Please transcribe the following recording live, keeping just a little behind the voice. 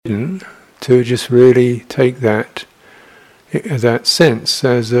student to just really take that sense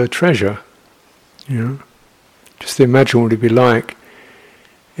as a treasure. Just imagine what it'd be like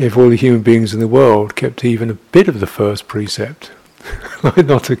if all the human beings in the world kept even a bit of the first precept, like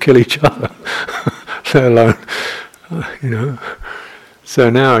not to kill each other, let alone, So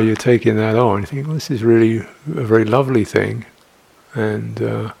now you're taking that on. You think, well, this is really a very lovely thing, and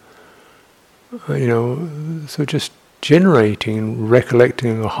so just generating,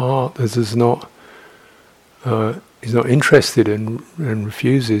 recollecting a heart that is not interested in and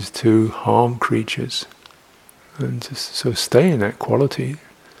refuses to harm creatures, and just so stay in that quality.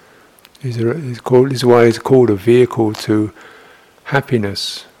 Is why it's called a vehicle to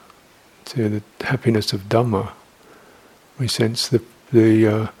happiness, to the happiness of Dhamma. We sense the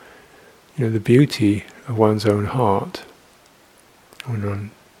beauty of one's own heart when one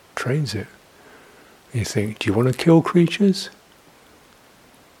trains it. You think, do you want to kill creatures?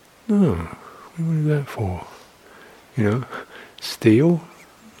 No. What do you want to do that for? Steal?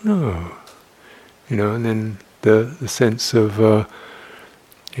 No. And then the sense of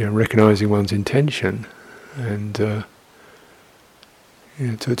recognizing one's intention and to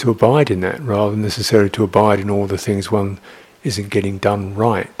abide in that, rather than necessarily to abide in all the things one isn't getting done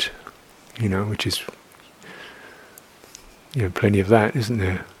right, which is plenty of that, isn't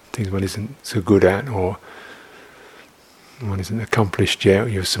there? Things one isn't so good at, or one isn't accomplished yet, or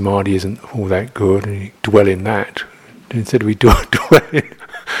your samadhi isn't all that good, and you dwell in that. Instead we dwell in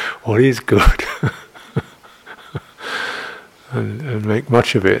what is good and make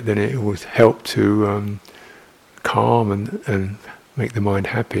much of it, then it will help to calm and make the mind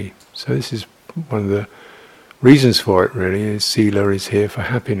happy. So this is one of the reasons for it, really, is Sila is here for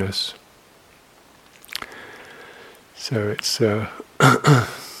happiness. So it's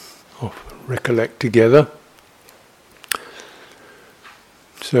recollect together.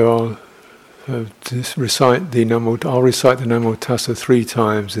 So I'll just recite the Namo Tassa 3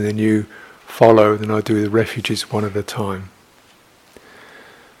 times, and then you follow. Then I'll do the refuges one at a time.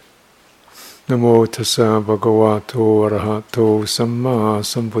 Namo Tassa Bhagavato Arahato Samma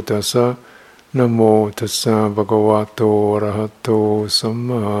Sambuddhassa. Namo Tassa Bhagavato Arahato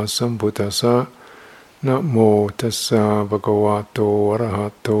Samma Sambuddhassa. Namo Tassa Bhagavato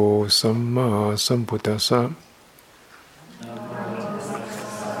Arahato Samma Sambuddhassa.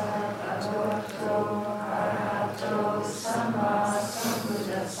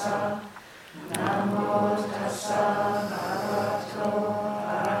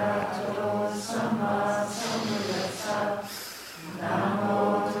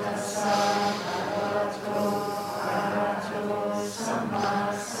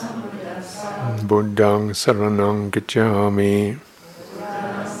 Buddhaṃ saranang gacchāmi.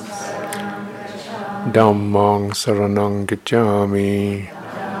 Dhammaṃ saranang gacchāmi.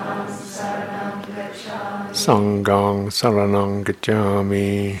 Sanghaṃ saranang gacchāmi.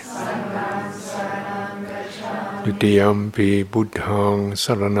 Dutiyampi buddhaṃ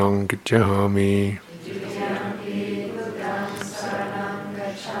saranang gacchāmi.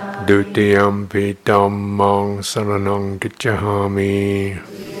 Dutiyampi dhammaṃ saranang gacchāmi.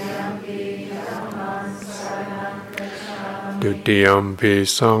 Dutiyampi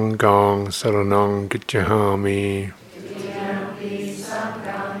sanghaṃ saranang gacchāmi.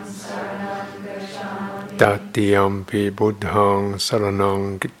 Tatiyampi buddhaṃ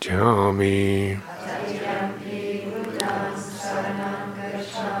saranang gacchāmi.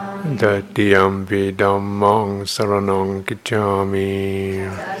 Tatiyampi dhammaṃ saranang gacchāmi.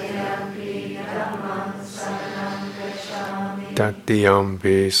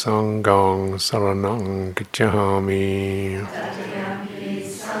 Tatiyampi sanghaṃ saranang gacchāmi.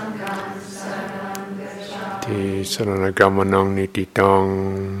 Ti saranagamanang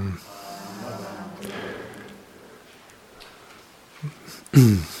nititaṃ.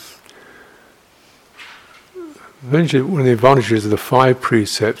 Eventually, one of the advantages of the 5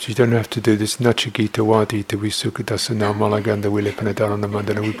 precepts, you don't have to do this Nachagita Wadita Visukadasana Malaganda Vilipanadana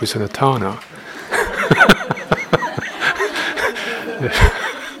Mandana Vipasanatana.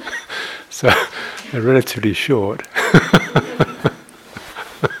 So they're relatively short.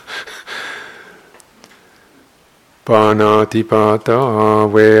 Panatipata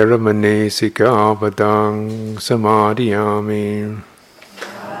Veramani Sikāpadang Samadhiyami.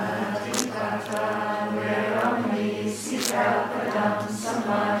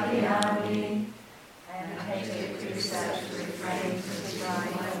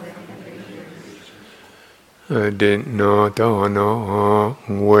 Adinna dana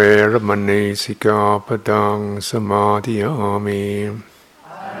veramani sikāpadang samadhiyami.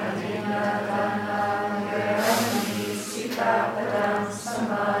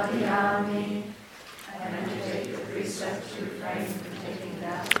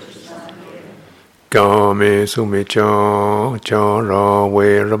 Kame sumicha chara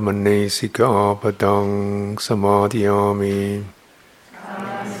veramani sikkhapadang samadhiyami.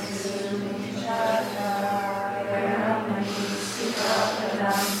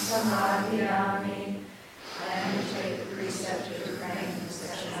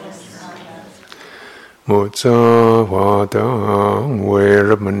 Mutsavadang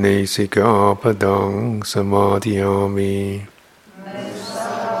veramani sikkhapadang samadhiyami.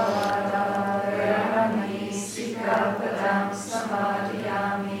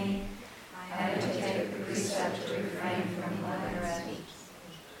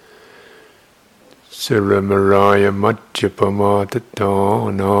 Siramaraya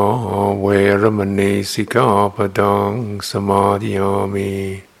Majjapamatana Veramani Sikkhapadang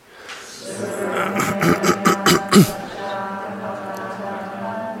Samadhiyami.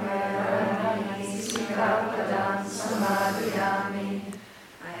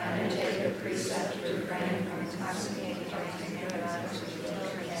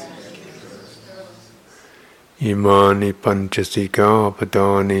 Imani Panchasika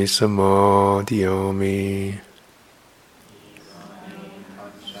Padani Samadhiyami.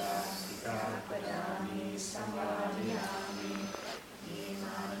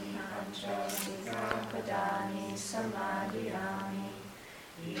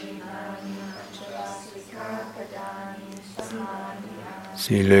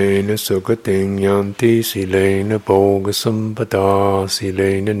 Silena Sugating Yanti, Silena Bhoga Sampada,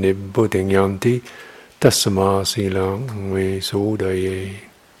 Silena Nibbuding Yanti, Tasma Silang Me Sudaye.